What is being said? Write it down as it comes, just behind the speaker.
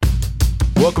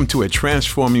Welcome to A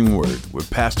Transforming Word with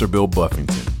Pastor Bill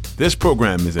Buffington. This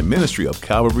program is a ministry of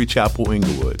Calvary Chapel,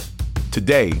 Inglewood.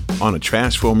 Today on A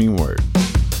Transforming Word.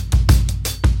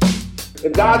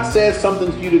 If God says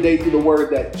something to you today through the word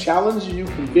that challenges you,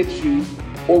 convicts you,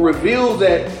 or reveals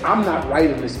that I'm not right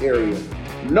in this area,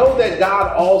 know that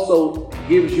God also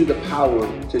gives you the power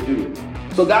to do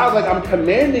it. So God's like, I'm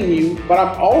commanding you, but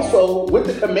I'm also, with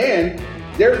the command,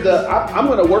 I'm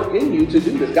going to work in you to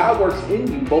do this. God works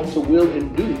in you both to will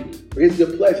and do for his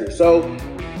good pleasure. So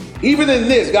even in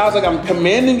this, God's like, I'm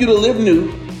commanding you to live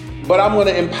new, but I'm going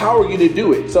to empower you to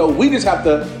do it. So we just have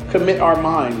to commit our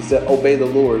minds to obey the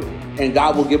Lord, and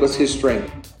God will give us his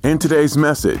strength. In today's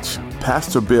message,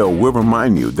 Pastor Bill will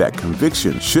remind you that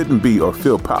conviction shouldn't be or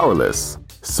feel powerless.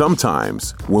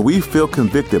 Sometimes, when we feel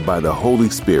convicted by the Holy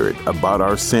Spirit about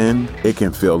our sin, it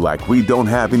can feel like we don't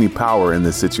have any power in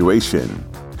the situation.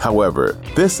 However,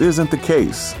 this isn't the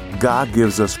case. God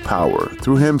gives us power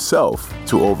through himself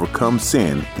to overcome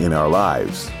sin in our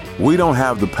lives. We don't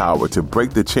have the power to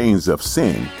break the chains of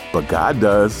sin, but God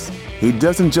does. He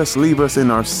doesn't just leave us in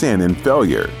our sin and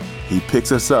failure. He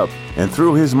picks us up, and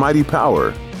through his mighty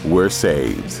power, we're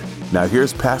saved. Now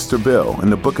here's Pastor Bill in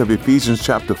the book of Ephesians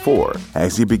chapter 4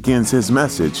 as he begins his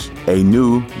message, A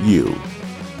New You.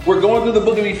 We're going through the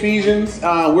book of Ephesians.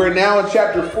 We're now in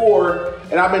chapter 4,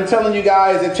 and I've been telling you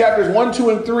guys that chapters 1, 2,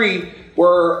 and 3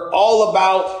 were all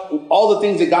about all the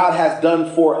things that God has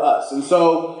done for us. And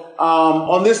so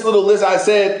on this little list, I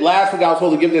said last week I was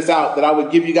supposed to give this out, that I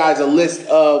would give you guys a list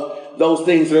of those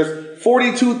things. There's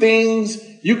 42 things.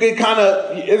 You could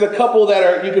there's a couple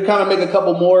you could kind of make a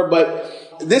couple more, but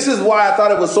this is why I thought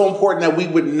it was so important that we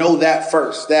would know that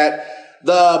first, that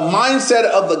the mindset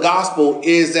of the gospel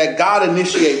is that God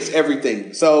initiates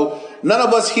everything. So none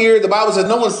of us here, the Bible says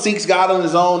no one seeks God on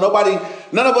his own.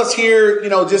 None of us here,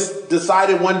 just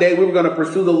decided one day we were going to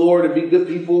pursue the Lord and be good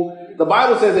people. The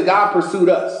Bible says that God pursued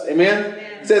us. Amen.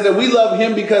 It says that we love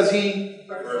him because he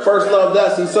first loved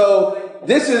us. And so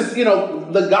this is,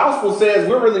 the gospel says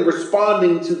we're really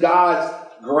responding to God's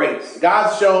grace.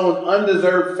 God's shown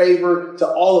undeserved favor to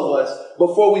all of us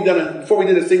before we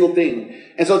did a single thing.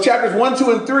 And so chapters 1, 2,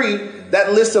 and 3,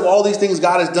 that list of all these things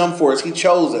God has done for us. He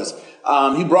chose us.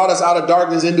 He brought us out of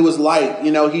darkness into his light.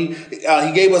 He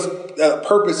gave us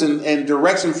purpose and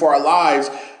direction for our lives.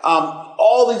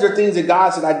 All these are things that God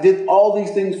said, I did all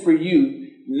these things for you.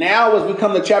 Now, as we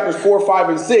come to chapters 4, 5,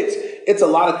 and 6, it's a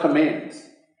lot of commands.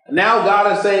 Now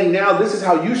God is saying, now this is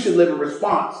how you should live in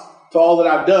response to all that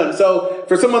I've done. So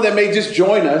for someone that may just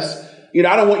join us,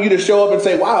 I don't want you to show up and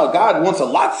say, wow, God wants a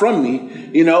lot from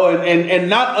me, and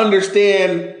not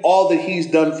understand all that he's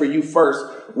done for you first.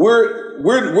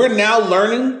 We're now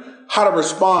learning how to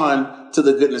respond to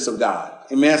the goodness of God.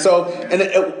 Amen. So, and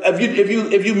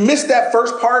if you miss that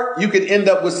first part, you could end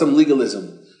up with some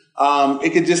legalism.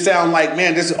 It could just sound like,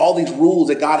 man, this is all these rules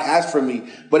that God has for me.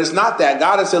 But it's not that.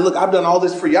 God has said, look, I've done all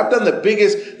this for you. I've done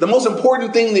the most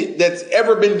important thing that's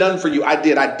ever been done for you. I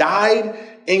did. I died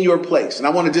in your place. And I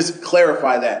want to just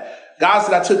clarify that. God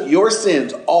said, I took your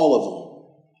sins, all of them,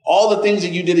 all the things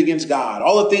that you did against God,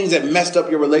 all the things that messed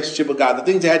up your relationship with God, the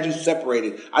things that had you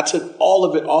separated. I took all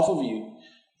of it off of you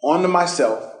onto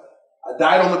myself. I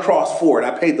died on the cross for it.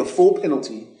 I paid the full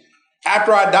penalty.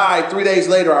 After I died, 3 days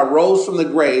later, I rose from the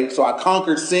grave. So I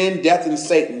conquered sin, death, and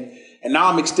Satan. And now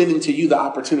I'm extending to you the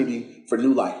opportunity for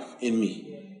new life in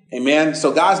me. Amen.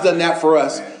 So God's done that for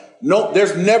us. No,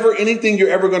 there's never anything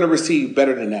you're ever going to receive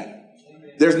better than that.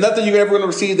 There's nothing you're ever going to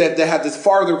receive that has this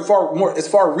far more, as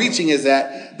far reaching as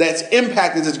that's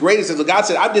impact is as great as that. God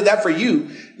said, I did that for you.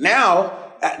 Now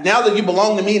that you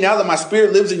belong to me, now that my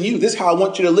spirit lives in you, this is how I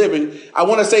want you to live. And I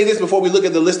want to say this before we look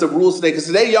at the list of rules today, because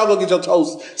today y'all go get your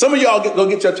toes. Some of y'all go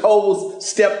get your toes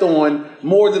stepped on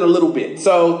more than a little bit.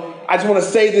 So I just want to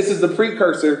say this is the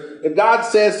precursor. If God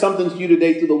says something to you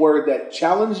today through the word that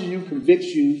challenges you,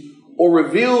 convicts you, or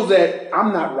reveals that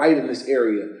I'm not right in this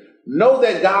area, know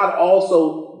that God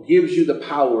also gives you the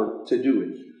power to do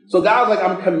it. So God's like,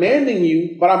 I'm commanding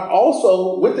you, but I'm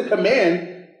also, with the command,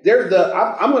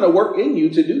 I'm going to work in you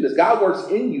to do this. God works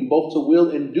in you both to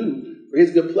will and do for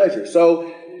his good pleasure.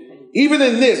 So even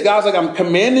in this, God's like, I'm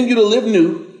commanding you to live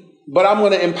new, but I'm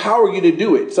going to empower you to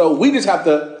do it. So we just have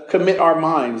to commit our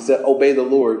minds to obey the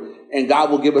Lord, and God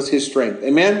will give us his strength.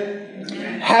 Amen.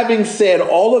 Having said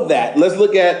all of that, let's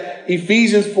look at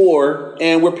Ephesians 4,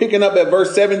 and we're picking up at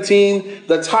verse 17.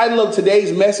 The title of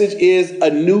today's message is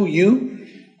A New You,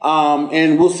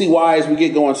 and we'll see why as we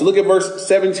get going. So look at verse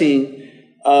 17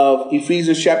 of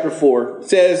Ephesians chapter 4. It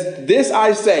says, this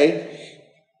I say,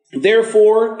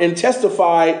 therefore, and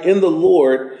testify in the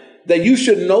Lord, that you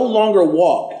should no longer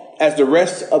walk as the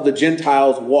rest of the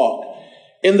Gentiles walk,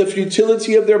 in the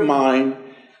futility of their mind,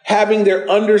 having their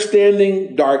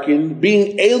understanding darkened,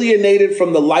 being alienated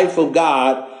from the life of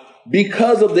God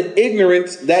because of the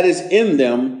ignorance that is in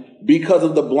them, because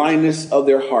of the blindness of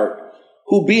their heart,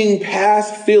 who being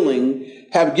past feeling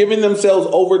have given themselves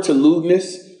over to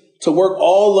lewdness, to work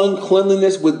all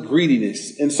uncleanliness with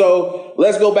greediness. And so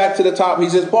let's go back to the top. He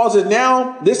says, Paul says,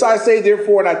 now this I say,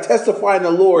 therefore, and I testify in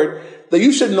the Lord, that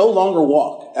you should no longer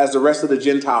walk as the rest of the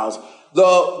Gentiles.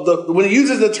 When he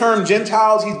uses the term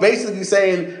Gentiles, he's basically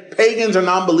saying pagans or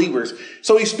non-believers.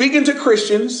 So he's speaking to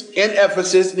Christians in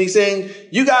Ephesus, and he's saying,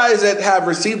 you guys that have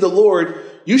received the Lord,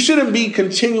 you shouldn't be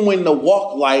continuing to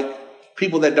walk like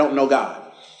people that don't know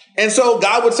God. And so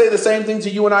God would say the same thing to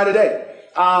you and I today.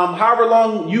 However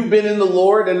long you've been in the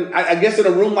Lord, and I guess in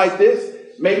a room like this,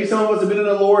 maybe some of us have been in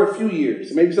the Lord a few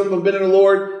years. Maybe some of us have been in the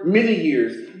Lord many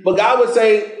years. But God would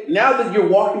say, now that you're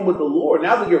walking with the Lord,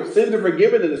 now that your sins are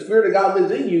forgiven and the Spirit of God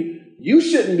lives in you, you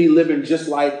shouldn't be living just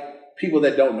like people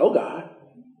that don't know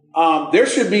God. There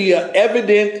should be an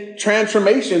evident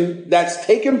transformation that's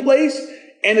taken place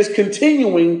and is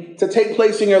continuing to take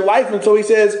place in your life. And so he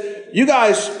says, you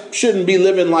guys shouldn't be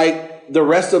living like the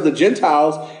rest of the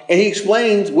Gentiles. And he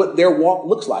explains what their walk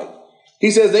looks like. He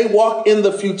says they walk in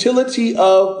the futility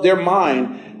of their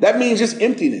mind. That means just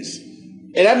emptiness.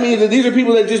 And that means that these are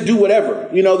people that just do whatever.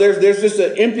 You know, there's just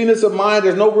an emptiness of mind.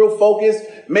 There's no real focus.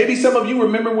 Maybe some of you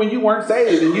remember when you weren't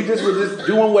saved and you just were just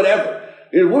doing whatever.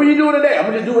 What are you doing today?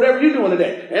 I'm going to do whatever you're doing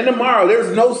today. And tomorrow,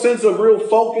 there's no sense of real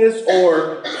focus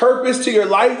or purpose to your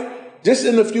life. Just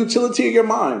in the futility of your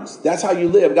minds. That's how you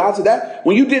live. God said that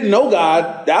when you didn't know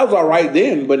God, that was all right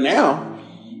then. But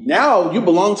now you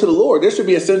belong to the Lord. There should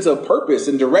be a sense of purpose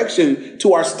and direction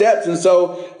to our steps. And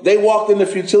so they walked in the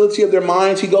futility of their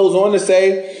minds. He goes on to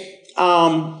say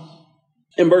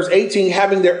in verse 18,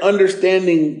 having their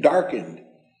understanding darkened.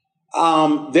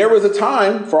 There was a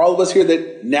time for all of us here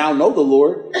that now know the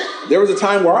Lord. There was a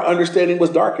time where our understanding was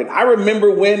darkened. I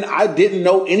remember when I didn't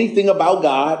know anything about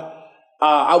God.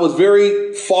 I was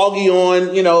very foggy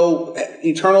on,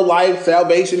 eternal life,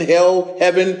 salvation, hell,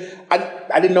 heaven.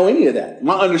 I didn't know any of that.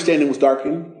 My understanding was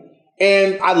darkened.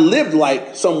 And I lived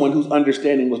like someone whose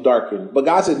understanding was darkened. But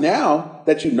God said, now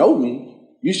that you know me,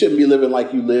 you shouldn't be living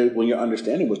like you lived when your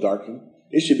understanding was darkened.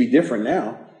 It should be different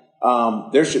now.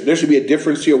 There should be a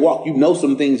difference to your walk. You know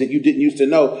some things that you didn't used to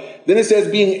know. Then it says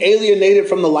being alienated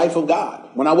from the life of God.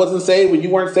 When I wasn't saved, when you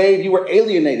weren't saved, you were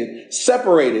alienated,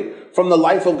 separated from the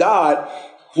life of God,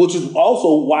 which is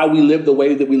also why we live the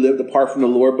way that we lived apart from the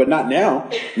Lord, but not now.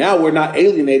 Now we're not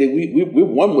alienated. We're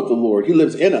one with the Lord. He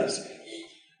lives in us.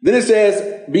 Then it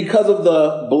says, because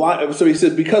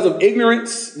of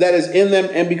ignorance that is in them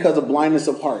and because of blindness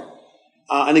of heart.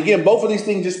 And again, both of these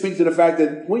things just speak to the fact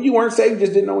that when you weren't saved, you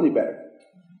just didn't know any better.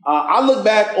 I look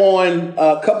back on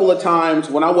a couple of times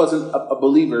when I wasn't a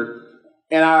believer,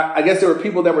 and I guess there were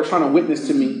people that were trying to witness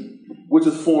to me, which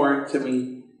was foreign to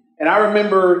me. And I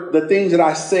remember the things that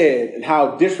I said and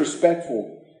how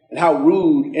disrespectful and how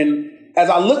rude. And as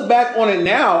I look back on it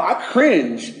now, I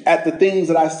cringe at the things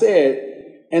that I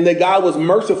said and that God was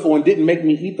merciful and didn't make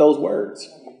me eat those words.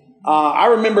 I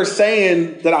remember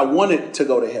saying that I wanted to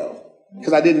go to hell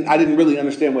because I didn't really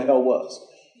understand what hell was.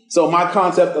 So my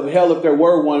concept of hell, if there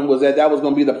were one, was that was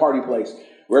going to be the party place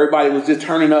where everybody was just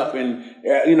turning up. And,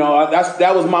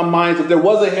 that was my mind. If there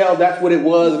was a hell, that's what it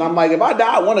was. And I'm like, if I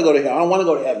die, I want to go to hell. I don't want to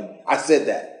go to heaven. I said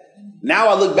that. Now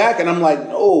I look back and I'm like,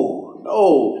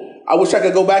 no. I wish I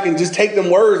could go back and just take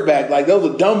them words back. Like those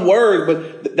are dumb words,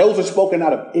 but those are spoken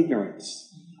out of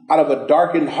ignorance, out of a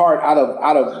darkened heart, out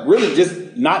of really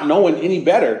just not knowing any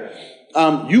better.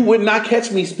 You would not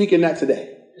catch me speaking that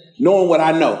today. Knowing what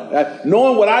I know.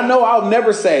 Knowing what I know, I'll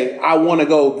never say I want to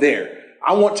go there.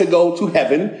 I want to go to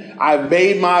heaven. I've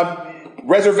made my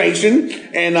reservation,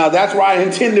 and that's where I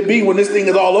intend to be when this thing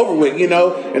is all over with,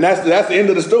 and that's the end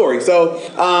of the story. So,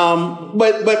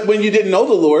 but when you didn't know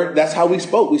the Lord, that's how we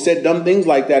spoke. We said dumb things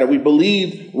like that, or we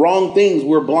believed wrong things.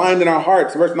 We're blind in our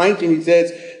hearts. Verse 19, he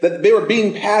says that they were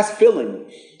being past feeling.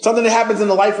 Something that happens in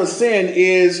the life of sin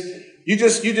is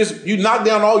you knock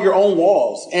down all your own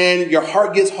walls, and your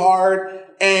heart gets hard,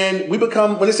 and we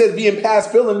become, when it says being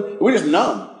past feeling, we're just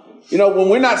numb. When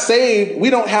we're not saved,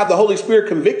 we don't have the Holy Spirit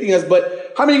convicting us.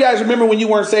 But how many of you guys remember when you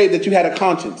weren't saved that you had a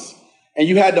conscience and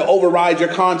you had to override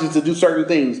your conscience to do certain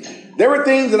things? There were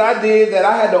things that I did that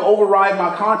I had to override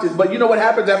my conscience. But you know what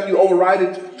happens after you override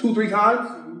it 2-3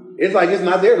 times? It's like it's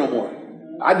not there no more.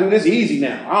 I do this easy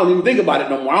now. I don't even think about it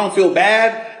no more. I don't feel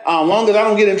bad. As long as I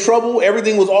don't get in trouble,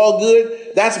 everything was all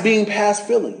good. That's being past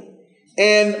feeling.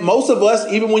 And most of us,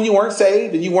 even when you weren't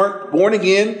saved and you weren't born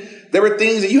again, there were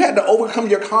things that you had to overcome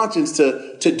your conscience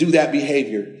to do that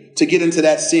behavior, to get into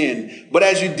that sin. But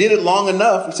as you did it long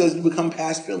enough, it says you become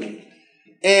past feeling.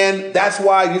 And that's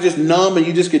why you're just numb and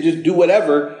you just could just do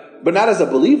whatever, but not as a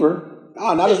believer.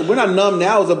 We're not numb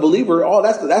now as a believer.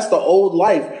 That's the old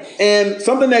life. And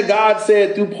something that God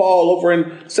said through Paul over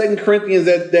in 2 Corinthians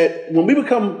that when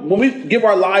we give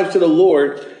our lives to the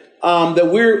Lord, that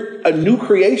we're a new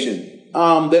creation,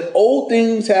 that old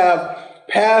things have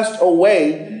passed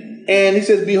away. And he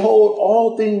says, behold,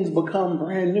 all things become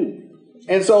brand new.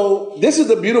 And so this is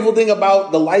the beautiful thing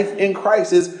about the life in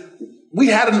Christ is we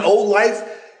had an old life.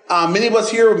 Many of us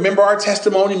here remember our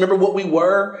testimony, remember what we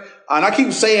were. And I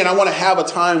keep saying I want to have a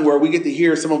time where we get to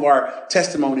hear some of our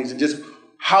testimonies and just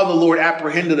how the Lord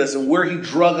apprehended us and where he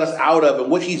drug us out of and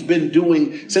what he's been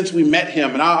doing since we met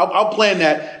him. And I'll plan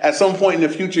that at some point in the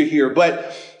future here.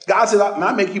 But God says,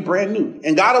 I make you brand new.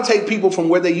 And God will take people from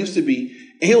where they used to be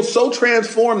and he'll so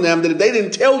transform them that if they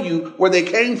didn't tell you where they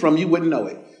came from, you wouldn't know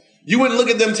it. You wouldn't look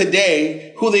at them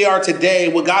today, who they are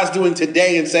today, what God's doing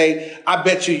today and say, I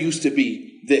bet you used to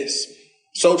be this.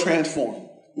 So transformed.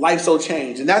 Life so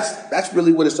changed. And that's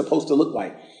really what it's supposed to look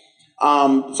like.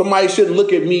 Somebody shouldn't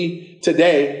look at me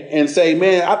today and say,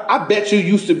 man, I bet you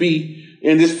used to be,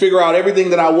 and just figure out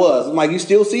everything that I was. I'm like, you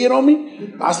still see it on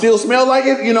me? I still smell like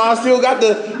it. I still got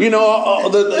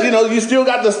you still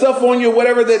got the stuff on you,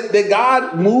 whatever that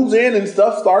God moves in and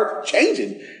stuff starts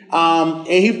changing. And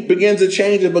he begins to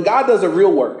change it. But God does a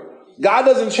real work. God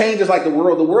doesn't change us like the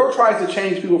world. The world tries to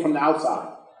change people from the outside.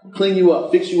 Clean you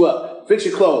up, fix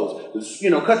your clothes,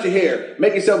 cut your hair,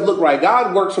 make yourself look right.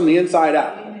 God works from the inside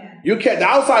out. The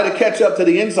outside will catch up to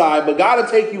the inside, but God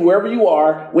will take you wherever you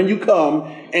are when you come,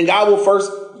 and God will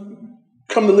first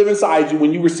come to live inside you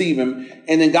when you receive him.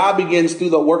 And then God begins through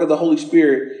the work of the Holy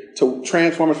Spirit to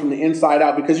transform us from the inside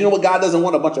out. Because you know what? God doesn't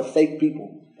want a bunch of fake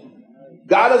people.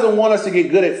 God doesn't want us to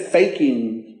get good at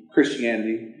faking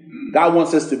Christianity. God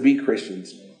wants us to be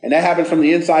Christians. And that happens from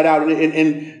the inside out.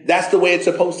 And that's the way it's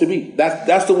supposed to be.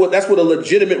 That's what a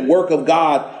legitimate work of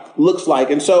God looks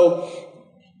like. And so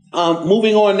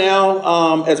moving on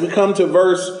now, as we come to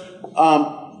verse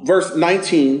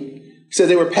 19, it says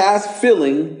they were past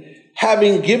filling,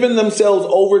 having given themselves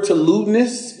over to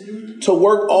lewdness, to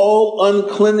work all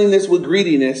uncleanliness with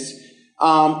greediness.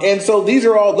 And so these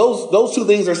are all those two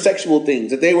things are sexual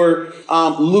things. That they were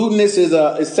lewdness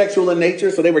is sexual in nature,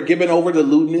 so they were given over to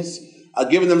lewdness,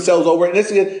 giving themselves over. And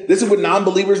this is what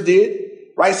non-believers did,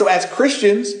 right? So as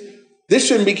Christians, this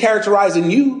shouldn't be characterizing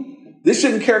you. This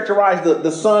shouldn't characterize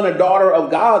the son or daughter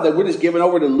of God that we're just giving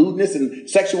over to lewdness and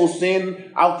sexual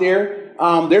sin out there.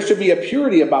 There should be a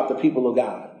purity about the people of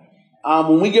God.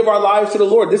 When we give our lives to the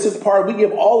Lord, this is we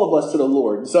give all of us to the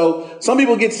Lord. So some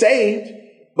people get saved,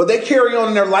 but they carry on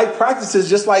in their life practices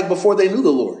just like before they knew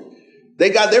the Lord.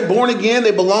 They're born again.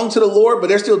 They belong to the Lord, but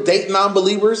they're still dating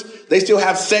non-believers. They still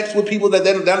have sex with people that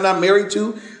they're not married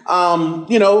to.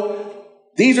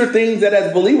 These are things that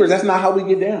as believers, that's not how we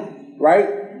get down,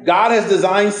 right? God has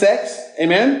designed sex,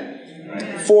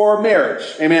 amen, for marriage,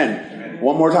 amen.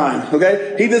 One more time,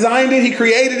 okay? He designed it, he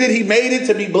created it, he made it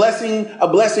to be a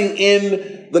blessing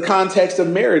in the context of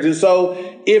marriage. And so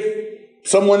if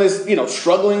someone is,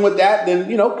 struggling with that, then,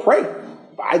 pray.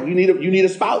 You need a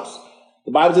spouse.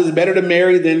 The Bible says it's better to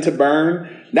marry than to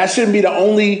burn. That shouldn't be the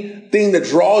only thing that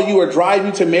draw you or drive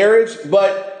you to marriage,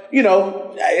 but,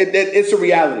 it's a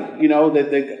reality,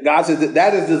 that God says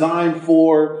that is designed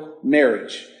for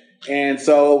marriage. And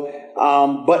so,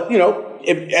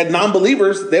 as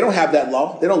non-believers, they don't have that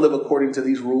law. They don't live according to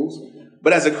these rules.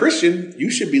 But as a Christian,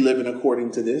 you should be living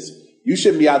according to this. You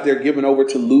shouldn't be out there giving over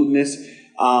to lewdness,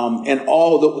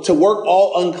 to work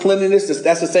all uncleanliness.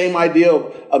 That's the same idea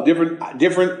of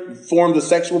different forms of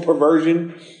sexual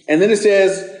perversion. And then it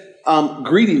says,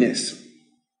 greediness.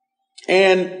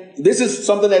 And this is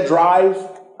something that drives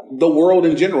the world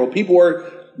in general.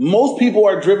 Most people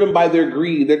are driven by their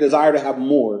greed, their desire to have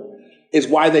more is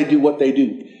why they do what they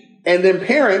do. And then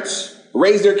parents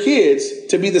raise their kids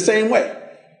to be the same way.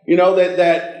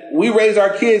 That we raise our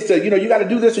kids to, you got to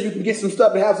do this so you can get some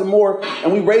stuff and have some more.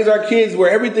 And we raise our kids where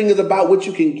everything is about what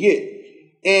you can get.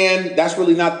 And that's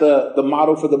really not the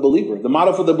model for the believer. The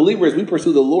model for the believer is we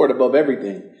pursue the Lord above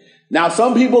everything. Now,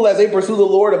 some people, as they pursue the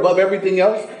Lord above everything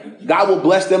else, God will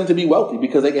bless them to be wealthy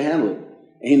because they can handle it.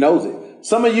 And he knows it.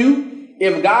 Some of you,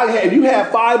 if you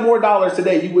had $5 more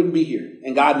today, you wouldn't be here.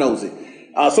 And God knows it.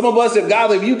 Some of us,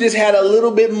 if you just had a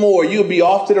little bit more, you'd be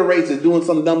off to the races doing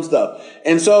some dumb stuff.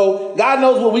 And so God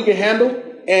knows what we can handle.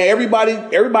 And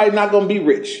everybody's not going to be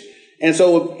rich. And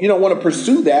so if you don't want to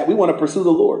pursue that, we want to pursue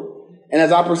the Lord. And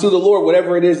as I pursue the Lord,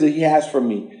 whatever it is that he has for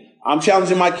me, I'm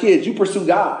challenging my kids. You pursue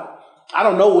God. I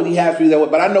don't know what he has for you that way,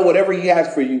 but I know whatever he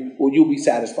has for you, well, you'll be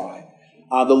satisfied.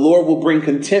 The Lord will bring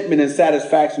contentment and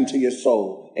satisfaction to your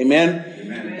soul. Amen?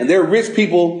 Amen. And there are rich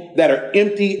people that are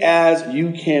empty as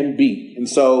you can be. And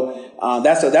so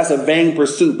that's a vain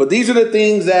pursuit. But these are the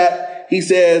things that he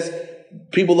says,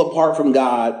 people apart from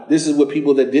God, this is what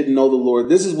people that didn't know the Lord,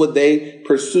 this is what they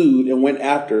pursued and went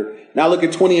after. Now look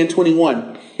at 20 and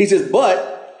 21. He says,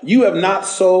 but you have not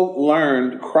so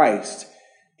learned Christ,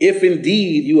 if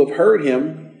indeed you have heard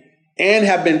him and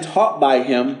have been taught by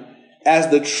him,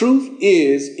 as the truth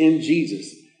is in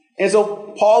Jesus. And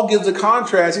so Paul gives a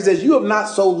contrast. He says, you have not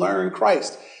so learned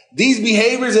Christ. These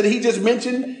behaviors that he just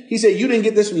mentioned, he said, you didn't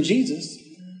get this from Jesus.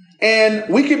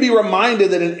 And we can be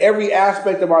reminded that in every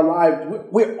aspect of our life,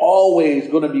 we're always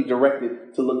going to be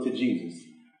directed to look to Jesus.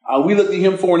 We look to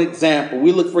him for an example.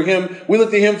 We look to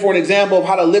him for an example of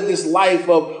how to live this life,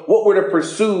 of what we're to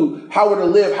pursue, how we're to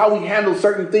live, how we handle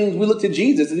certain things. We look to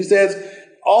Jesus. And he says,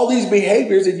 all these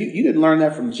behaviors, that you didn't learn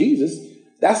that from Jesus.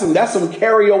 That's some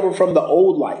carryover from the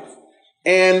old life.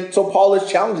 And so Paul is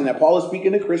challenging that. Paul is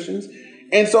speaking to Christians.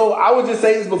 And so I would just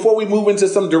say this before we move into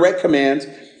some direct commands,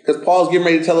 because Paul's getting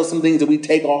ready to tell us some things that we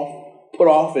take off, put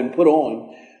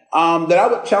on, that I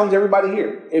would challenge everybody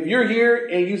here. If you're here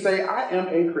and you say, I am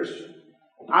a Christian,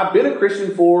 I've been a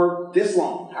Christian for this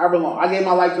long, however long. I gave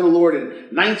my life to the Lord in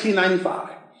 1995.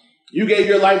 You gave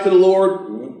your life to the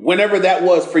Lord whenever that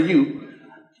was for you.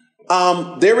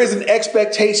 There is an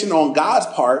expectation on God's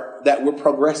part that we're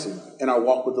progressing in our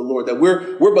walk with the Lord, that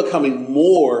we're becoming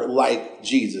more like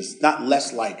Jesus, not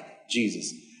less like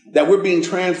Jesus, that we're being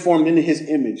transformed into his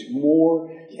image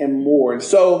more and more. And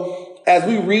so as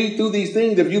we read through these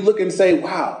things, if you look and say,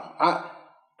 wow,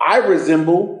 I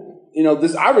resemble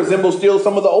still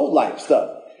some of the old life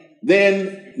stuff,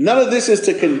 then none of this is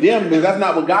to condemn, because that's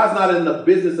not what God's not in the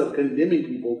business of condemning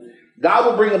people. God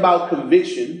will bring about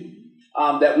conviction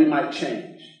that we might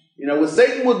change. What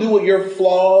Satan will do with your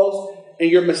flaws and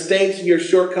your mistakes and your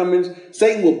shortcomings,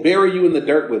 Satan will bury you in the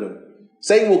dirt with them.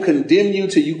 Satan will condemn you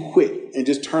till you quit and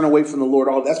just turn away from the Lord.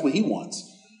 That's what he wants.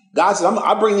 God says,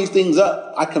 I bring these things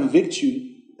up. I convict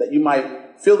you that you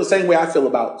might feel the same way I feel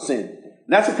about sin. And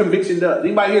that's what conviction does.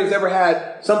 Anybody here has ever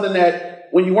had something that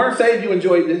when you weren't saved, you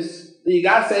enjoyed this. Then you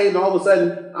got saved and all of a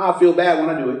sudden, I feel bad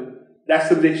when I do it. That's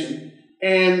conviction.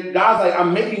 And God's like,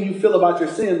 I'm making you feel about your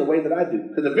sin the way that I do.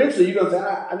 Because eventually you're going to say,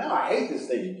 I hate this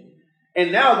thing.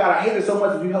 And now, God, I hate it so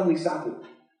much. Would you help me stop it?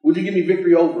 Would you give me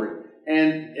victory over it?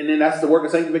 And then that's the work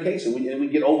of sanctification. We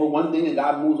get over one thing and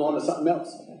God moves on to something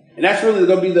else. And that's really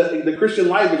going to be the Christian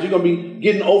life, is you're going to be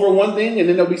getting over one thing and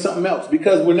then there'll be something else.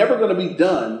 Because we're never going to be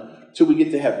done till we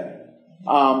get to heaven.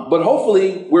 But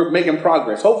hopefully we're making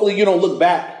progress. Hopefully you don't look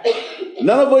back.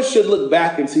 None of us should look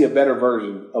back and see a better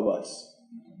version of us.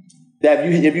 That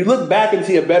if you look back and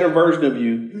see a better version of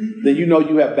you, then you know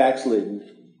you have backslidden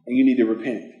and you need to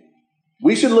repent.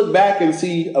 We should look back and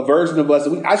see a version of us.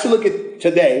 I should look at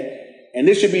today, and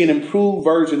this should be an improved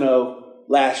version of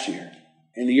last year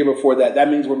and the year before that. That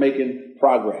means we're making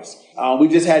progress. We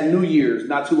just had New Year's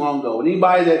not too long ago. And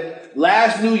anybody that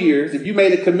last New Year's, if you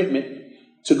made a commitment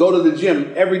to go to the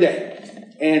gym every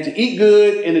day and to eat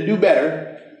good and to do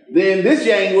better, then this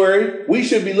January, we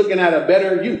should be looking at a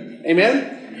better you.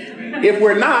 Amen? If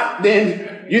we're not,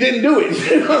 then you didn't do it.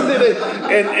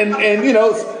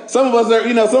 And some of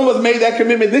us made that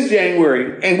commitment this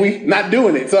January and we not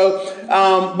doing it. So,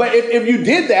 but if you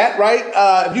did that, right?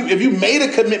 If you made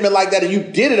a commitment like that and you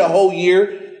did it a whole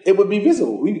year, it would be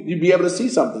visible. You'd be able to see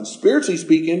something. Spiritually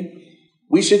speaking,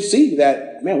 we should see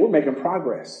that, man, we're making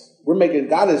progress.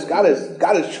 God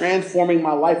is transforming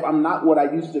my life. I'm not what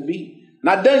I used to be.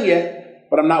 Not done yet,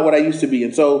 but I'm not what I used to be.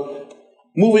 And so,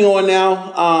 moving on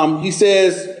now, he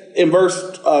says in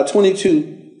verse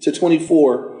 22 to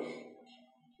 24,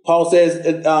 Paul says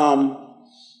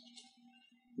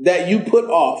that you put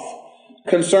off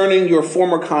concerning your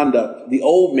former conduct, the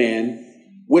old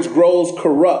man, which grows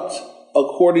corrupt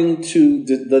according to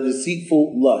the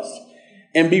deceitful lust,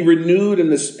 and be renewed in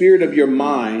the spirit of your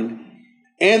mind,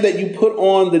 and that you put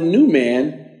on the new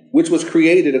man, which was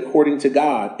created according to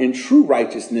God in true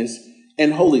righteousness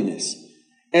and holiness.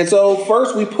 And so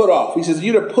first we put off. He says,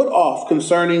 you're to put off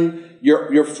concerning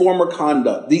your former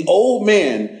conduct, the old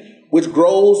man, which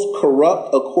grows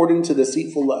corrupt according to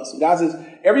deceitful lust. God says,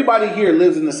 everybody here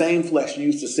lives in the same flesh you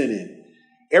used to sin in.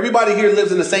 Everybody here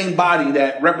lives in the same body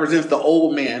that represents the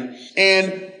old man.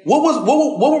 And what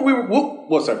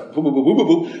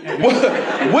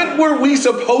were we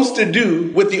supposed to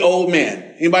do with the old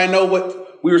man? Anybody know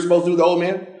what we were supposed to do with the old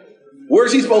man?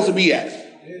 Where's he supposed to be at?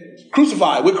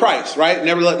 Crucified with Christ, right?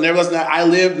 Nevertheless, not I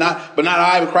live, but not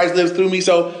I, but Christ lives through me.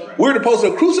 So we're supposed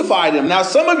to crucify him. Now,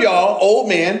 some of y'all, old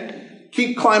men,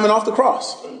 keep climbing off the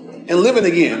cross and living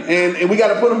again. And we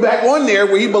got to put him back on there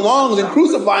where he belongs and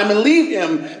crucify him and leave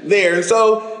him there. And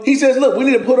so he says, look, we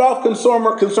need to put off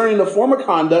concerning the former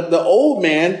conduct, the old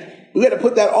man, we got to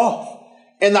put that off.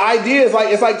 And the idea is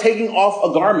it's like taking off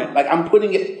a garment. Like I'm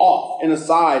putting it off and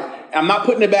aside. I'm not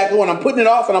putting it back on. I'm putting it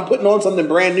off and I'm putting on something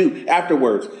brand new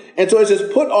afterwards. And so it says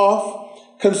put off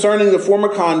concerning the former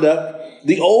conduct,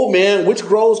 the old man, which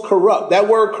grows corrupt. That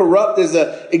word corrupt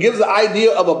it gives the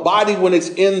idea of a body when it's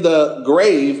in the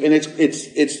grave and it's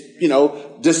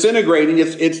disintegrating.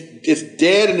 It's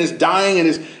dead and it's dying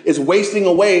and it's wasting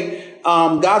away.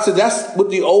 God said that's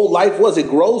what the old life was. It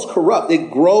grows corrupt.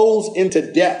 It grows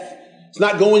into death. It's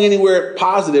not going anywhere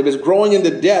positive. It's growing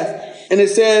into death. And it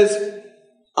says,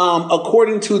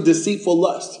 according to deceitful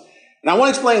lust. And I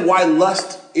want to explain why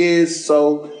lust is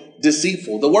so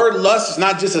deceitful. The word lust is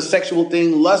not just a sexual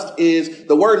thing.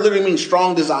 The word literally means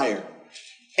strong desire.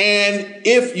 And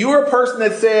if you're a person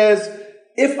that says,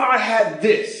 if I had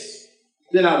this,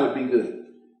 then I would be good.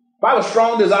 If I have a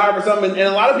strong desire for something, and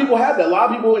a lot of people have that. A lot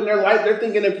of people in their life, they're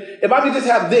thinking, if I could just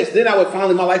have this, then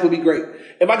my life would be great.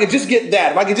 If I could just get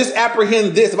that, if I could just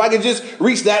apprehend this, if I could just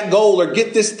reach that goal or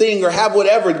get this thing or have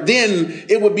whatever, then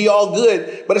it would be all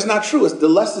good. But it's not true. The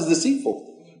lust is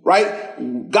deceitful,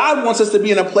 right? God wants us to be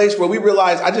in a place where we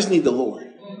realize, I just need the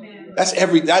Lord. That's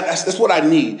what I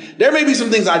need. There may be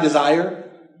some things I desire.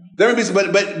 There may be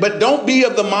but don't be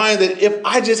of the mind that if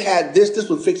I just had this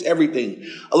would fix everything.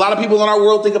 A lot of people in our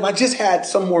world think if I just had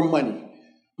some more money.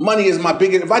 Money is my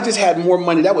biggest. If I just had more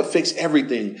money, that would fix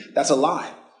everything. That's a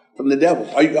lie from the devil.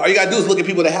 All you got to do is look at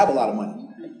people that have a lot of money.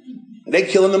 And they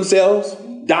killing themselves,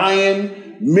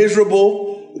 dying,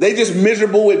 miserable. They just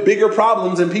miserable with bigger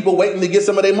problems than people waiting to get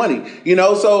some of their money.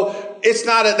 So that's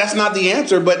not the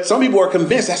answer, but some people are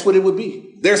convinced that's what it would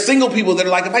be. There are single people that are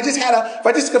like, if I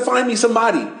just could find me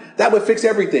somebody, that would fix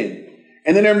everything.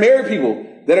 And then there are married people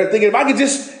that are thinking, if I could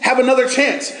just have another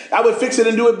chance, I would fix it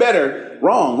and do it better.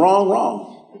 Wrong.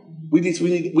 We need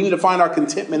to find our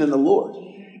contentment in the Lord.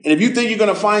 And if you think you're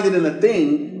going to find it in a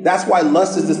thing, that's why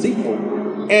lust is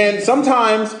deceitful. And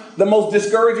sometimes the most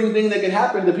discouraging thing that can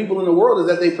happen to people in the world is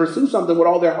that they pursue something with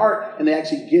all their heart and they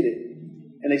actually get it.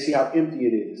 And they see how empty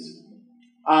it is.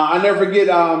 I never forget,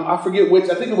 I forget which,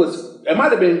 I think it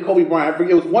might have been Kobe Bryant. I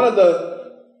forget, it was one of the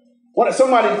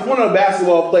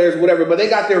basketball players, whatever, but they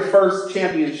got their first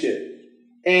championship.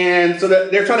 And so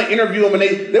they're trying to interview him and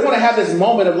they want to have this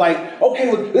moment of like,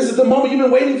 okay, well, this is the moment you've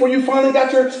been waiting for. You finally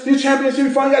got your championship.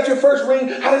 You finally got your first ring.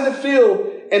 How does it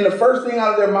feel? And the first thing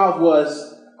out of their mouth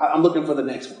was, I'm looking for the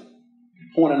next one.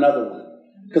 I want another one.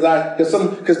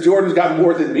 Because Jordan's got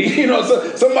more than me,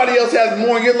 so somebody else has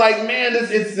more. And you're like, man, this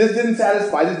didn't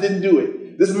satisfy. This didn't do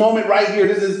it. This moment right here,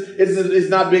 it's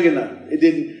not big enough. It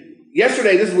didn't.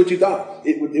 Yesterday, this is what you thought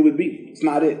it would be. It's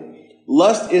not it.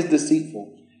 Lust is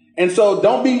deceitful. And so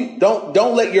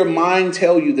don't let your mind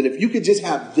tell you that if you could just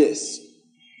have this,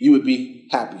 you would be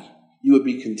happy. You would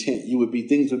be content.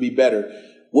 Things would be better.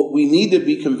 What we need to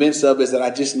be convinced of is that I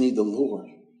just need the Lord.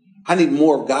 I need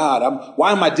more of God.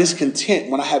 Why am I discontent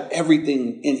when I have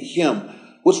everything in him?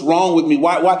 What's wrong with me?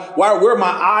 Where are my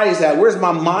eyes at? Where's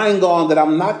my mind gone that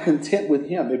I'm not content with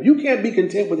him? If you can't be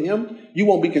content with him, you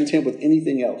won't be content with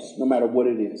anything else, no matter what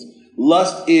it is.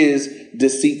 Lust is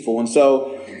deceitful. And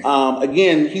so,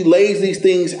 again, he lays these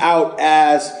things out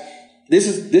as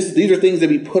these are things that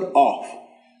we put off,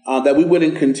 that we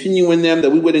wouldn't continue in them, that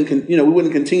we wouldn't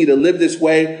continue to live this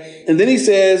way. And then he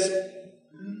says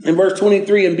in verse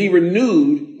 23, and be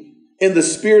renewed in the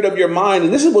spirit of your mind.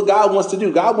 And this is what God wants to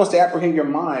do. God wants to apprehend your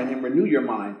mind and renew your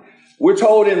mind. We're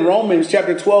told in Romans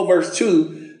chapter 12, verse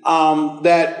 2,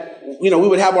 that we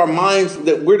would have our minds,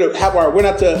 that we're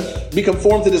not to be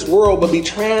conformed to this world, but be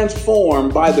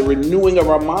transformed by the renewing of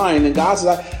our mind. And God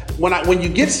says, when you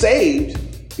get saved,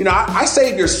 I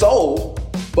save your soul,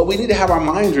 but we need to have our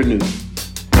minds renewed.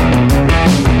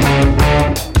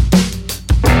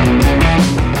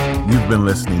 You've been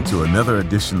listening to another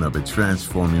edition of A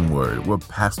Transforming Word with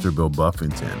Pastor Bill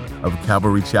Buffington of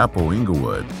Calvary Chapel,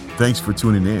 Inglewood. Thanks for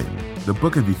tuning in. The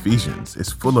book of Ephesians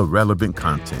is full of relevant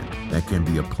content that can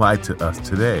be applied to us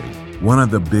today. One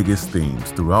of the biggest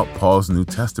themes throughout Paul's New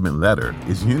Testament letter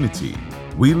is unity.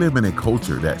 We live in a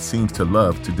culture that seems to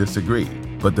love to disagree,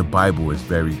 but the Bible is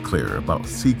very clear about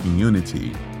seeking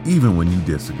unity, even when you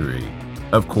disagree.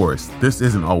 Of course, this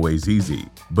isn't always easy,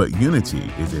 but unity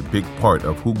is a big part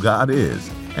of who God is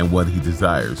and what he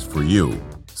desires for you.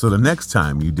 So the next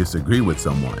time you disagree with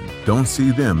someone, don't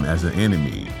see them as an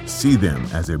enemy. See them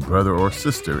as a brother or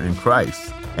sister in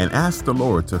Christ, and ask the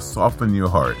Lord to soften your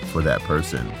heart for that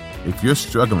person. If you're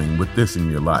struggling with this in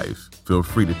your life, feel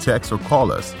free to text or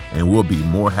call us, and we'll be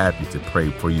more happy to pray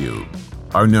for you.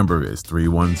 Our number is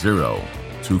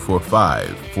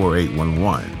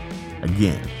 310-245-4811.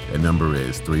 Again, that number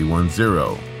is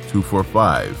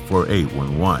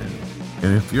 310-245-4811.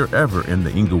 And if you're ever in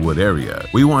the Inglewood area,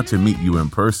 we want to meet you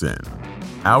in person.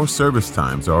 Our service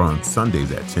times are on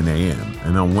Sundays at 10 a.m.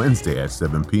 and on Wednesday at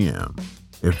 7 p.m.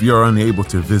 If you're unable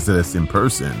to visit us in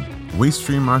person, we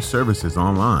stream our services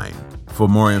online. For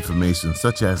more information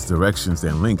such as directions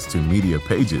and links to media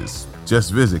pages,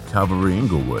 just visit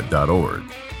calvaryinglewood.org.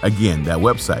 Again, that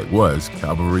website was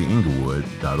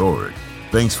calvaryinglewood.org.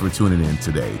 Thanks for tuning in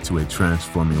today to A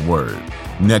Transforming Word.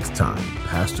 Next time,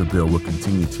 Pastor Bill will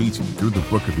continue teaching through the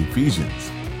book of Ephesians,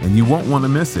 and you won't want to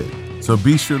miss it. So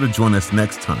be sure to join us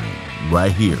next time,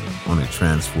 right here on A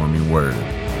Transforming Word.